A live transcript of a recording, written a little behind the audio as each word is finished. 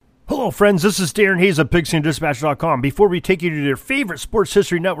Hello, friends. This is Darren Hayes of PigskinDispatch.com. Before we take you to your favorite Sports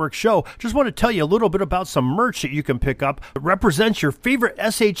History Network show, just want to tell you a little bit about some merch that you can pick up that represents your favorite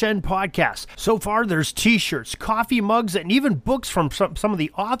SHN podcast. So far, there's t-shirts, coffee mugs, and even books from some of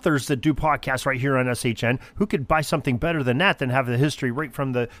the authors that do podcasts right here on SHN. Who could buy something better than that, than have the history right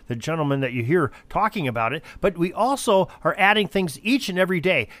from the gentleman that you hear talking about it? But we also are adding things each and every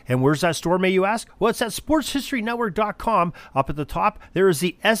day. And where's that store, may you ask? Well, it's at SportsHistoryNetwork.com. Up at the top, there is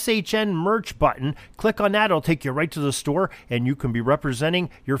the SHN merch button. Click on that. It'll take you right to the store, and you can be representing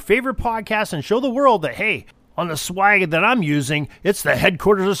your favorite podcast and show the world that, hey, on the swag that I'm using, it's the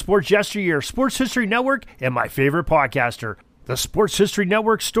headquarters of sports yesteryear, Sports History Network, and my favorite podcaster, the Sports History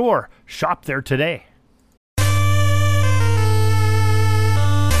Network store. Shop there today.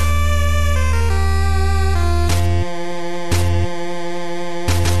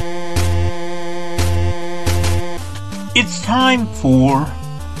 It's time for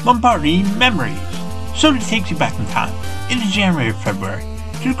Lombardi Memories. So it takes you back in time, into January or February,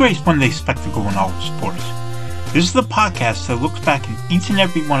 to the greatest Monday spectacle in all of sports. This is the podcast that looks back at each and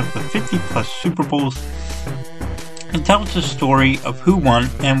every one of the 50-plus Super Bowls and tells the story of who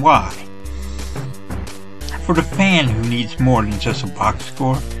won and why. For the fan who needs more than just a box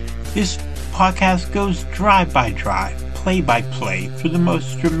score, this podcast goes drive by drive, play by play, through the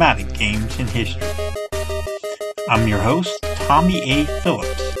most dramatic games in history. I'm your host, Tommy A.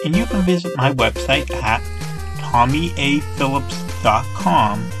 Phillips, and you can visit my website at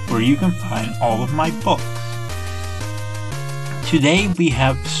tommyaphillips.com, where you can find all of my books. Today we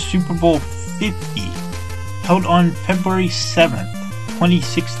have Super Bowl 50, held on February 7th,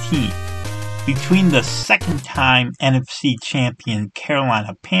 2016, between the second-time NFC champion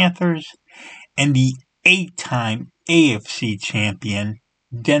Carolina Panthers and the 8-time AFC champion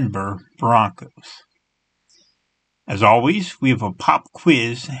Denver Broncos. As always, we have a pop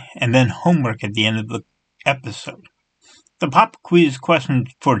quiz and then homework at the end of the episode. The pop quiz question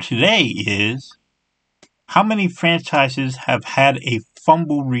for today is, how many franchises have had a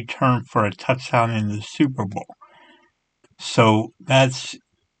fumble return for a touchdown in the Super Bowl? So that's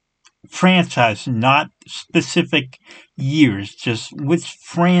franchise, not specific years, just which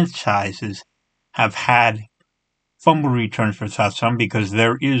franchises have had fumble returns for a touchdown, because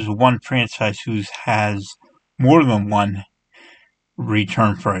there is one franchise who has more than one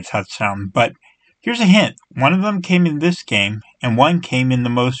return for a touchdown. But here's a hint. One of them came in this game, and one came in the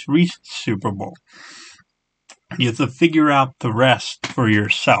most recent Super Bowl. You have to figure out the rest for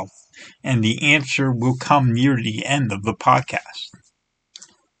yourself, and the answer will come near the end of the podcast.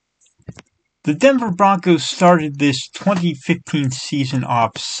 The Denver Broncos started this 2015 season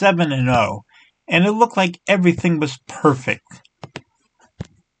off 7-0, and it looked like everything was perfect.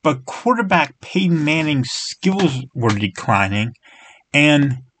 But quarterback Peyton Manning's skills were declining,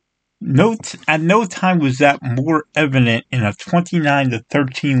 and at no time was that more evident in a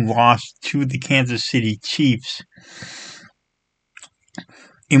 29-13 loss to the Kansas City Chiefs,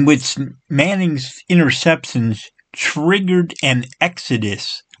 in which Manning's interceptions triggered an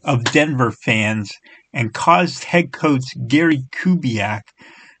exodus of Denver fans and caused head coach Gary Kubiak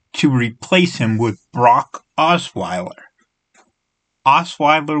to replace him with Brock Osweiler.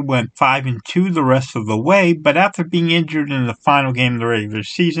 Osweiler went 5-2 the rest of the way, but after being injured in the final game of the regular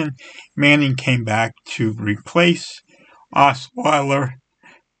season, Manning came back to replace Osweiler,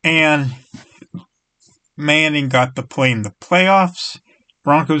 and Manning got to play in the playoffs.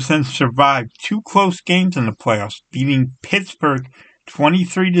 Broncos then survived two close games in the playoffs, beating Pittsburgh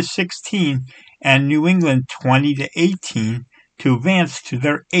 23-16 and New England 20-18 to advance to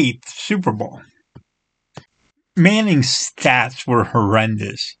their 8th Super Bowl. Manning's stats were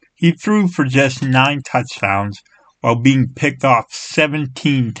horrendous. He threw for just 9 touchdowns while being picked off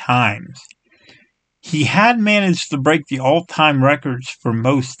 17 times. He had managed to break the all-time records for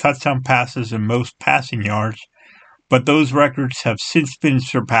most touchdown passes and most passing yards, but those records have since been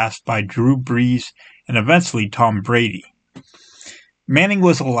surpassed by Drew Brees and eventually Tom Brady. Manning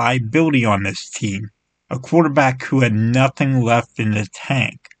was a liability on this team, a quarterback who had nothing left in the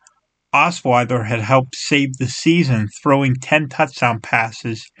tank. Osweiler had helped save the season, throwing 10 touchdown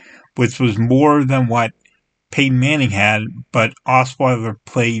passes, which was more than what Peyton Manning had, but Osweiler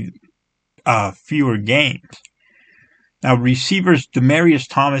played fewer games. Now, receivers Demaryius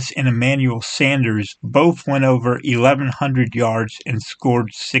Thomas and Emmanuel Sanders both went over 1,100 yards and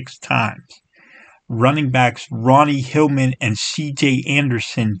scored 6 times. Running backs Ronnie Hillman and C.J.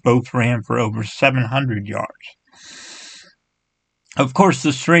 Anderson both ran for over 700 yards. Of course,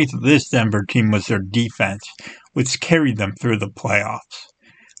 the strength of this Denver team was their defense, which carried them through the playoffs.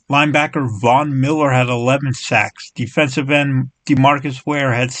 Linebacker Von Miller had 11 sacks. Defensive end DeMarcus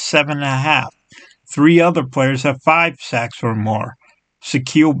Ware had 7.5. 3 other players have 5 sacks or more.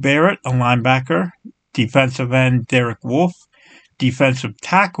 Shaquille Barrett, a linebacker. Defensive end Derek Wolfe. Defensive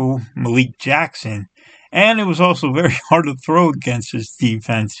tackle Malik Jackson. And it was also very hard to throw against his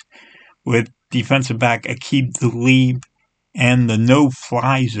defense with defensive back Aqib Talib and the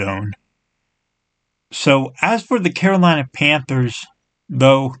no-fly zone. So as for the Carolina Panthers,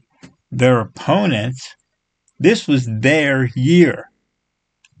 though, their opponents, this was their year.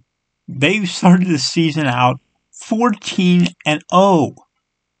 They started the season out 14-0,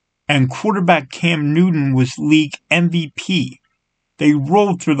 and quarterback Cam Newton was league MVP. They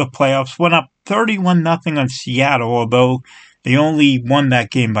rolled through the playoffs, went up 31-0 on Seattle, although they only won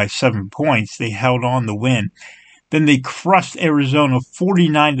that game by 7 points. They held on to win. Then they crushed Arizona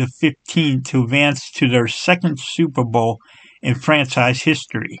 49-15 to advance to their second Super Bowl in franchise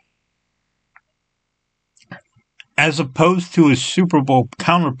history. As opposed to his Super Bowl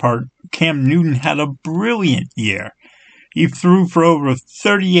counterpart, Cam Newton had a brilliant year. He threw for over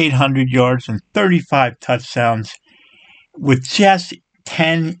 3,800 yards and 35 touchdowns with just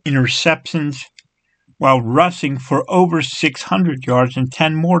 10 interceptions, while rushing for over 600 yards and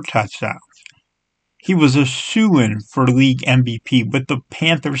 10 more touchdowns. He was a shoo-in for league MVP, with the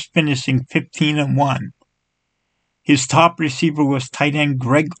Panthers finishing 15-1. His top receiver was tight end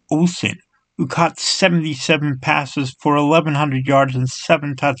Greg Olsen, who caught 77 passes for 1,100 yards and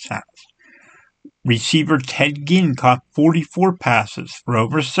 7 touchdowns. Receiver Ted Ginn caught 44 passes for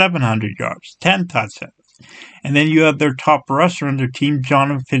over 700 yards, 10 touchdowns. And then you have their top rusher on their team,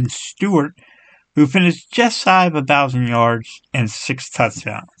 Jonathan Stewart, who finished just shy of 1,000 yards and 6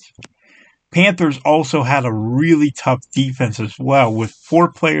 touchdowns. Panthers also had a really tough defense as well, with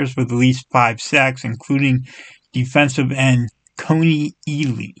 4 players with at least 5 sacks, including defensive end Coney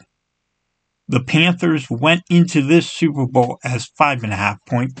Ely. The Panthers went into this Super Bowl as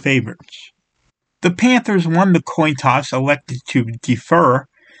 5.5-point favorites. The Panthers won the coin toss, elected to defer,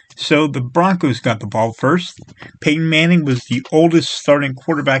 so the Broncos got the ball first. Peyton Manning was the oldest starting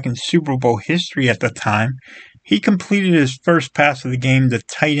quarterback in Super Bowl history at the time. He completed his first pass of the game to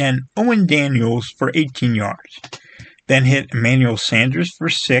tight end Owen Daniels for 18 yards. Then hit Emmanuel Sanders for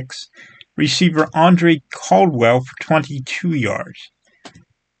 6, receiver Andre Caldwell for 22 yards.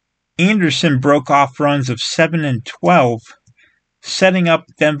 Anderson broke off runs of 7 and 12, setting up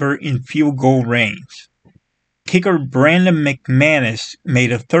Denver in field goal range. Kicker Brandon McManus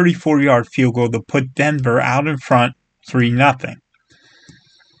made a 34-yard field goal to put Denver out in front 3-0.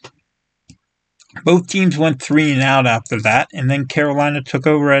 Both teams went 3 and out after that, and then Carolina took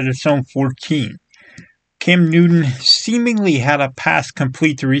over at its own 14. Cam Newton seemingly had a pass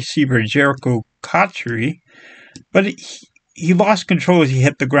complete to receiver Jericho Cotchery, but he lost control as he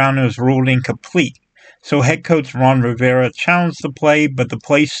hit the ground and was ruled incomplete. So head coach Ron Rivera challenged the play, but the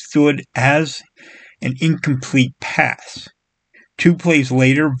play stood as an incomplete pass. 2 plays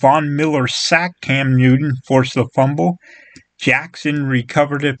later, Von Miller sacked Cam Newton, forced a fumble. Jackson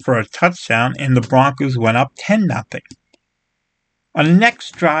recovered it for a touchdown, and the Broncos went up 10-0. On the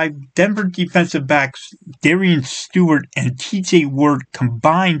next drive, Denver defensive backs Darian Stewart and T.J. Ward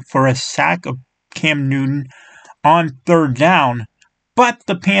combined for a sack of Cam Newton on 3rd down, but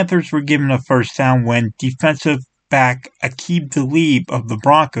the Panthers were given a first down when defensive back Aqib Talib of the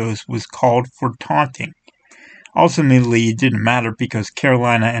Broncos was called for taunting. Ultimately, it didn't matter because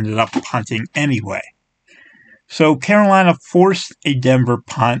Carolina ended up punting anyway. So Carolina forced a Denver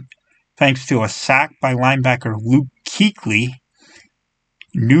punt thanks to a sack by linebacker Luke Kuechly.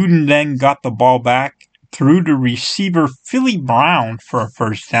 Newton then got the ball back, threw to receiver Philly Brown for a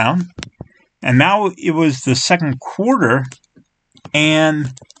first down. And now it was the second quarter,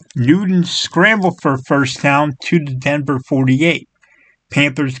 and Newton scrambled for a first down to the Denver 48.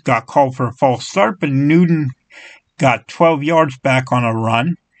 Panthers got called for a false start, but Newton got 12 yards back on a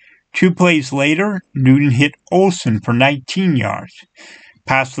run. 2 plays later, Newton hit Olsen for 19 yards.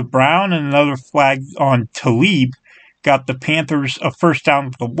 Pass to Brown and another flag on Talib got the Panthers a first down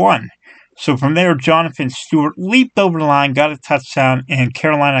at the 1. So from there, Jonathan Stewart leaped over the line, got a touchdown, and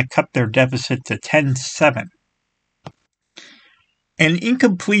Carolina cut their deficit to 10-7. An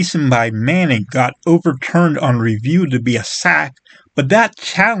incompletion by Manning got overturned on review to be a sack, but that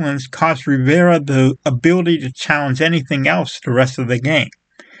challenge cost Rivera the ability to challenge anything else the rest of the game.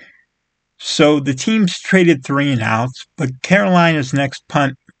 So the teams traded 3 and outs, but Carolina's next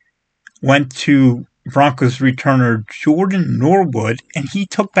punt went to Broncos returner Jordan Norwood, and he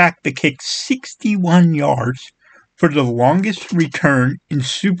took back the kick 61 yards for the longest return in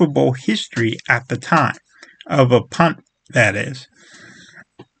Super Bowl history at the time, of a punt, that is.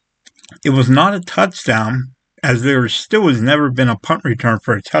 It was not a touchdown, as there still has never been a punt return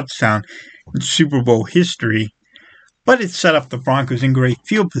for a touchdown in Super Bowl history, but it set up the Broncos in great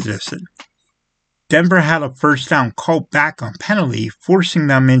field position. Denver had a first down called back on penalty, forcing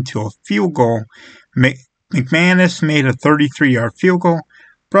them into a field goal. McManus made a 33-yard field goal.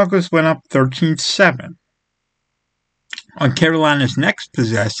 Broncos went up 13-7. On Carolina's next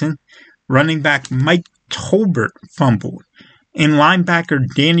possession, running back Mike Tolbert fumbled, and linebacker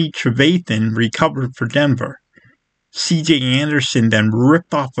Danny Trevathan recovered for Denver. C.J. Anderson then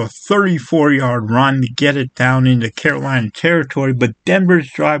ripped off a 34-yard run to get it down into Carolina territory, but Denver's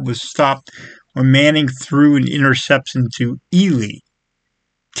drive was stopped when Manning threw an interception to Ely.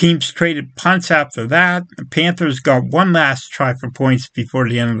 Teams traded punts after that. The Panthers got one last try for points before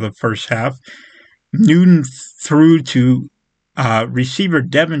the end of the first half. Newton threw to receiver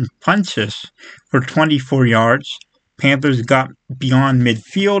Devin Funchess for 24 yards. Panthers got beyond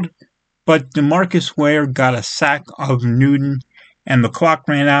midfield, but DeMarcus Ware got a sack of Newton, and the clock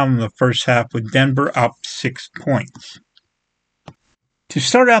ran out in the first half with Denver up 6 points. To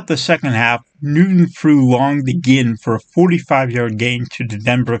start out the second half, Newton threw long to Ginn for a 45-yard gain to the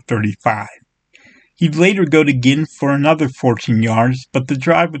Denver 35. He'd later go to Ginn for another 14 yards, but the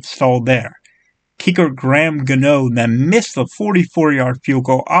drive would stall there. Kicker Graham Gano then missed a 44-yard field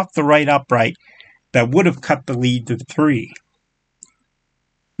goal off the right upright that would have cut the lead to 3.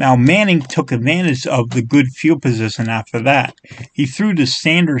 Now, Manning took advantage of the good field position after that. He threw to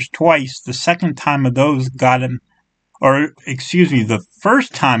Sanders twice. The first time of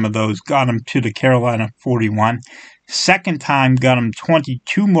those got him to the Carolina 41. Second time got him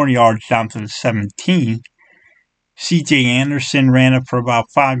 22 more yards down to the 17. C.J. Anderson ran it for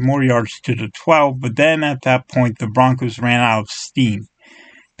about 5 more yards to the 12, but then at that point the Broncos ran out of steam.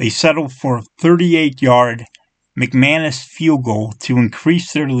 They settled for a 38-yard McManus field goal to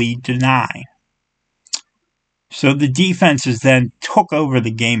increase their lead to 9. So the defenses then took over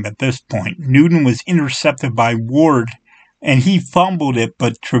the game at this point. Newton was intercepted by Ward, and he fumbled it,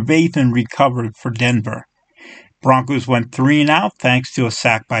 but Trevathan recovered for Denver. Broncos went 3 and out thanks to a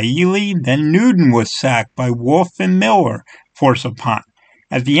sack by Ely. Then Newton was sacked by Wolf and Miller, force a punt.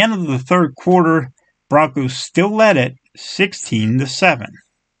 At the end of the third quarter, Broncos still led it 16-7.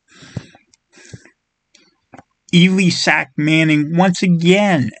 Ely sacked Manning once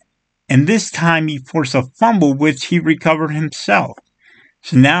again, and this time he forced a fumble, which he recovered himself.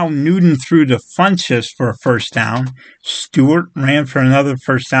 So now Newton threw to Funchess for a first down. Stewart ran for another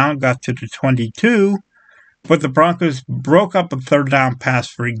first down, got to the 22, but the Broncos broke up a third down pass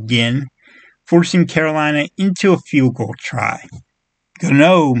for Ginn, forcing Carolina into a field goal try.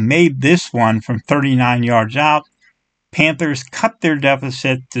 Gano made this one from 39 yards out. Panthers cut their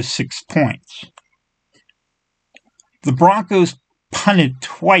deficit to 6 points. The Broncos punted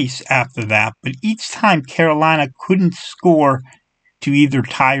twice after that, but each time Carolina couldn't score to either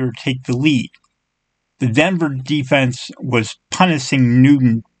tie or take the lead. The Denver defense was punishing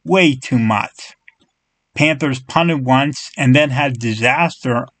Newton way too much. Panthers punted once and then had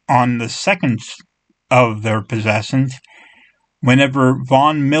disaster on the second of their possessions whenever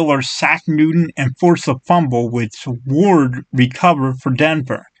Von Miller sacked Newton and forced a fumble, which Ward recovered for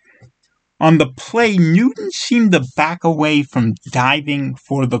Denver. On the play, Newton seemed to back away from diving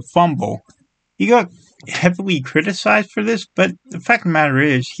for the fumble. He got heavily criticized for this, but the fact of the matter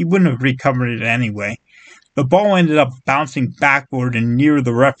is he wouldn't have recovered it anyway. The ball ended up bouncing backward and near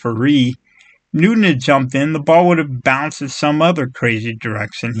the referee. Newton had jumped in, the ball would have bounced in some other crazy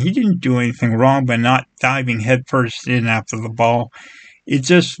direction. He didn't do anything wrong by not diving headfirst in after the ball. It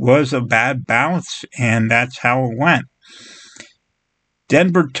just was a bad bounce, and that's how it went.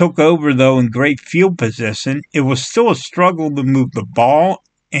 Denver took over, though, in great field position. It was still a struggle to move the ball,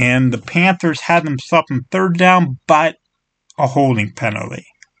 and the Panthers had themselves in third down, but a holding penalty.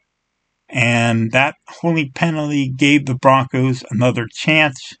 And that holding penalty gave the Broncos another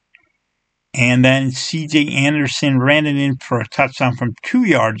chance. And then C.J. Anderson ran it in for a touchdown from 2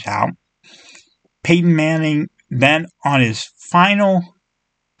 yards out. Peyton Manning then, on his final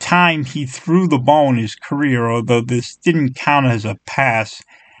time he threw the ball in his career, although this didn't count as a pass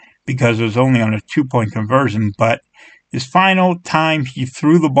because it was only on a 2-point conversion, but his final time he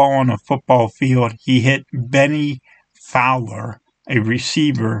threw the ball on a football field, he hit Benny Fowler, a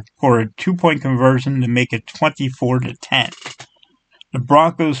receiver, for a 2-point conversion to make it 24-10. The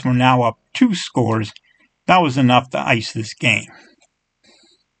Broncos were now up 2 scores. That was enough to ice this game.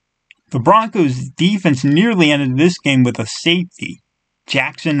 The Broncos' defense nearly ended this game with a safety.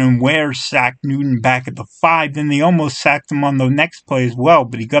 Jackson and Ware sacked Newton back at the 5, then they almost sacked him on the next play as well,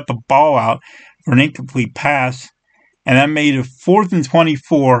 but he got the ball out for an incomplete pass, and that made it 4th and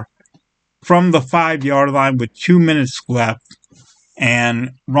 24 from the 5-yard line with 2 minutes left,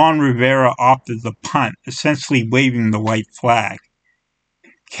 and Ron Rivera opted the punt, essentially waving the white flag.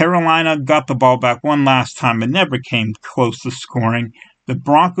 Carolina got the ball back one last time but never came close to scoring. The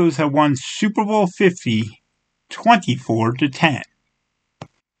Broncos have won Super Bowl 50, 24-10.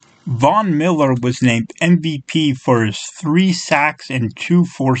 Von Miller was named MVP for his 3 sacks and 2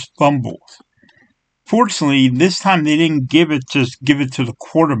 forced fumbles. Fortunately, this time they didn't give it to the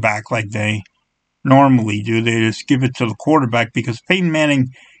quarterback like they normally do. They just give it to the quarterback because Peyton Manning,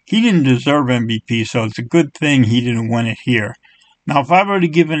 he didn't deserve MVP, so it's a good thing he didn't win it here. Now, if I were to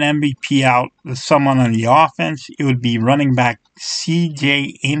give an MVP out to someone on the offense, it would be running back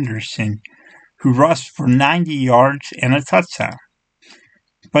C.J. Anderson, who rushed for 90 yards and a touchdown.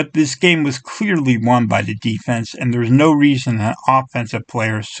 But this game was clearly won by the defense, and there's no reason an offensive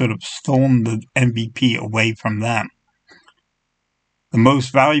player should have stolen the MVP away from them. The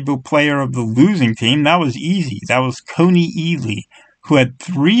most valuable player of the losing team, that was easy. That was Coney Ealy, who had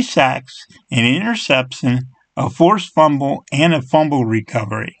 3 sacks, an interception, a forced fumble, and a fumble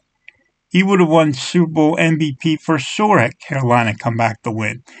recovery. He would have won Super Bowl MVP for sure had Carolina come back to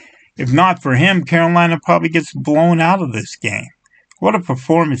win. If not for him, Carolina probably gets blown out of this game. What a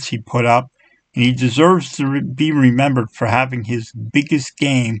performance he put up, and he deserves to be remembered for having his biggest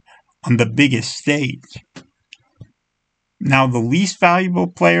game on the biggest stage. Now, the least valuable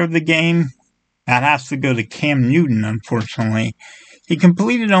player of the game, that has to go to Cam Newton, unfortunately. He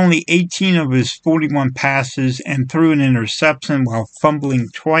completed only 18 of his 41 passes and threw an interception while fumbling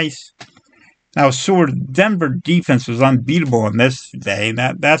twice. Now, sure, Denver defense was unbeatable on this day,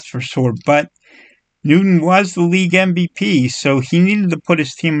 that's for sure, but Newton was the league MVP, so he needed to put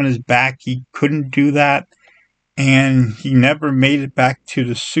his team on his back. He couldn't do that, and he never made it back to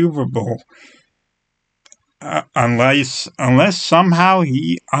the Super Bowl. Unless somehow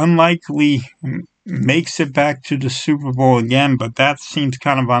he unlikely makes it back to the Super Bowl again, but that seems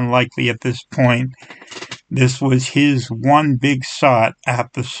kind of unlikely at this point. This was his one big shot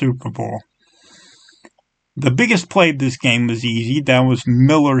at the Super Bowl. The biggest play of this game was easy. That was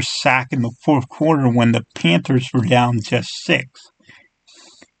Miller's sack in the 4th quarter when the Panthers were down just 6.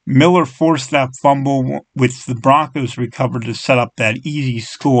 Miller forced that fumble, which the Broncos recovered to set up that easy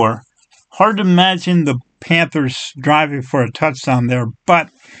score. Hard to imagine the Panthers driving for a touchdown there, but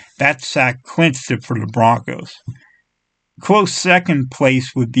that sack clinched it for the Broncos. Close second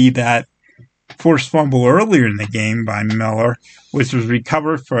place would be that forced fumble earlier in the game by Miller, which was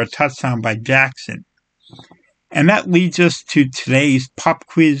recovered for a touchdown by Jackson. And that leads us to today's pop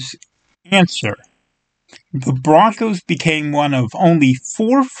quiz answer. The Broncos became one of only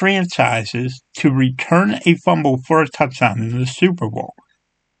 4 franchises to return a fumble for a touchdown in the Super Bowl.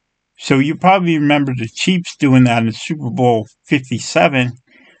 So you probably remember the Chiefs doing that in Super Bowl 57.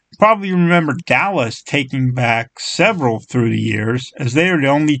 Probably remember Dallas taking back several through the years, as they are the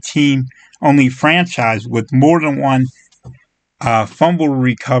only franchise with more than one fumble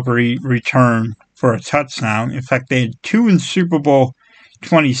recovery return for a touchdown. In fact, they had 2 in Super Bowl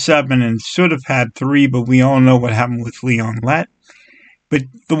 27 and should have had 3, but we all know what happened with Leon Lett. But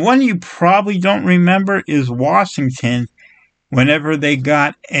the one you probably don't remember is Washington. Whenever they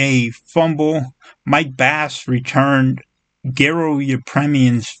got a fumble, Mike Bass returned Garo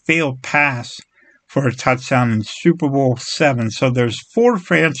Yepremian's failed pass for a touchdown in Super Bowl 7. So there's 4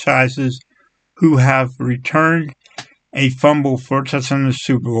 franchises who have returned a fumble for a touchdown in the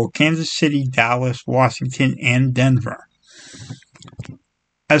Super Bowl: Kansas City, Dallas, Washington, and Denver.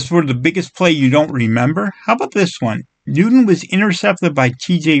 As for the biggest play you don't remember, how about this one? Newton was intercepted by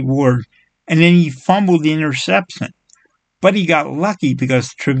T.J. Ward, and then he fumbled the interception. But he got lucky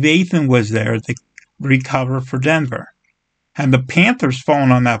because Trevathan was there to recover for Denver. Had the Panthers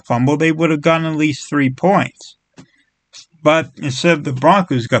fallen on that fumble, they would have gotten at least 3 points. But instead of the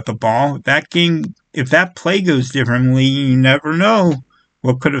Broncos got the ball, that game, if that play goes differently, you never know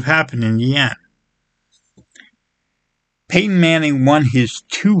what could have happened in the end. Peyton Manning won his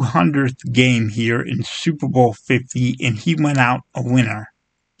 200th game here in Super Bowl 50, and he went out a winner.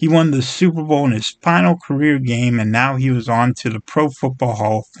 He won the Super Bowl in his final career game, and now he was on to the Pro Football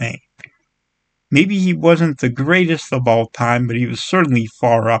Hall of Fame. Maybe he wasn't the greatest of all time, but he was certainly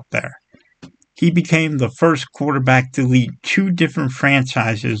far up there. He became the first quarterback to lead 2 different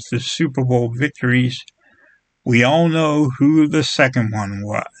franchises to Super Bowl victories. We all know who the second one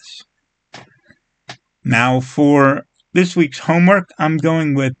was. Now for this week's homework, I'm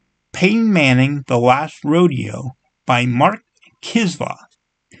going with Peyton Manning, The Last Rodeo by Mark Kisla.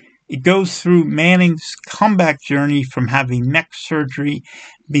 It goes through Manning's comeback journey from having neck surgery,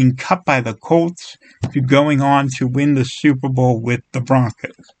 being cut by the Colts, to going on to win the Super Bowl with the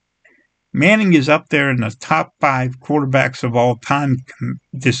Broncos. Manning is up there in the top 5 quarterbacks of all time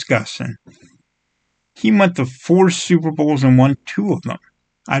discussion. He went to 4 Super Bowls and won 2 of them.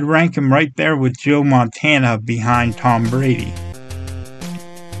 I'd rank him right there with Joe Montana behind Tom Brady.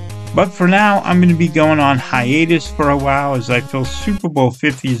 But for now, I'm going to be going on hiatus for a while as I feel Super Bowl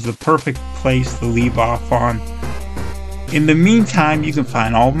 50 is the perfect place to leave off on. In the meantime, you can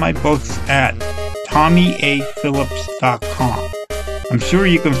find all of my books at TommyAPhillips.com. I'm sure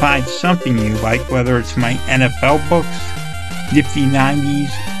you can find something you like, whether it's my NFL books, Nifty 90s,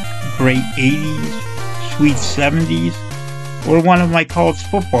 Great 80s, Sweet 70s, or one of my college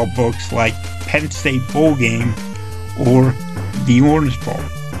football books like Penn State Bowl Game or The Orange Bowl.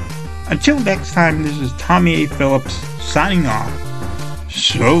 Until next time, this is Tommy A. Phillips signing off.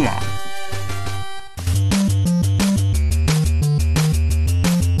 So long.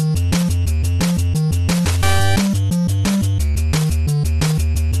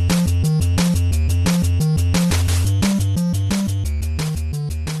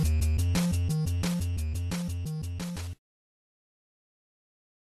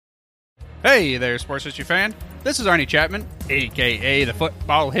 Hey there, sports history fan. This is Arnie Chapman, aka the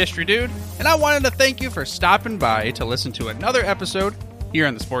Football History Dude, and I wanted to thank you for stopping by to listen to another episode here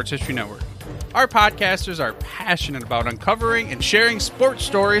on the Sports History Network. Our podcasters are passionate about uncovering and sharing sports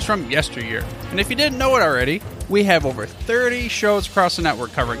stories from yesteryear. And if you didn't know it already, we have over 30 shows across the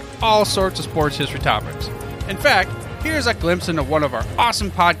network covering all sorts of sports history topics. In fact, here's a glimpse into one of our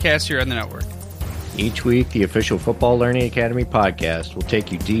awesome podcasts here on the network. Each week, the official Football Learning Academy podcast will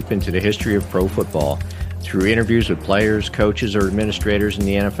take you deep into the history of pro football through interviews with players, coaches, or administrators in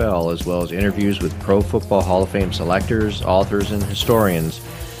the NFL, as well as interviews with Pro Football Hall of Fame selectors, authors, and historians.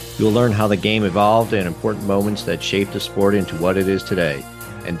 You'll learn how the game evolved and important moments that shaped the sport into what it is today.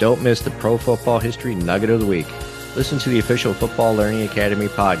 And don't miss the Pro Football History Nugget of the Week. Listen to the official Football Learning Academy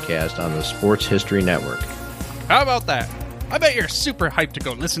podcast on the Sports History Network. How about that? I bet you're super hyped to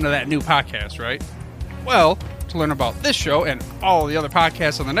go listen to that new podcast, right? Well, to learn about this show and all the other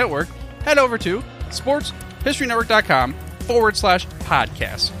podcasts on the network, head over to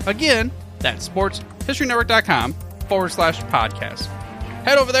sportshistorynetwork.com/podcast. Again, that's sportshistorynetwork.com/podcast.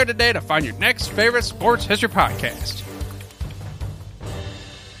 Head over there today to find your next favorite sports history podcast.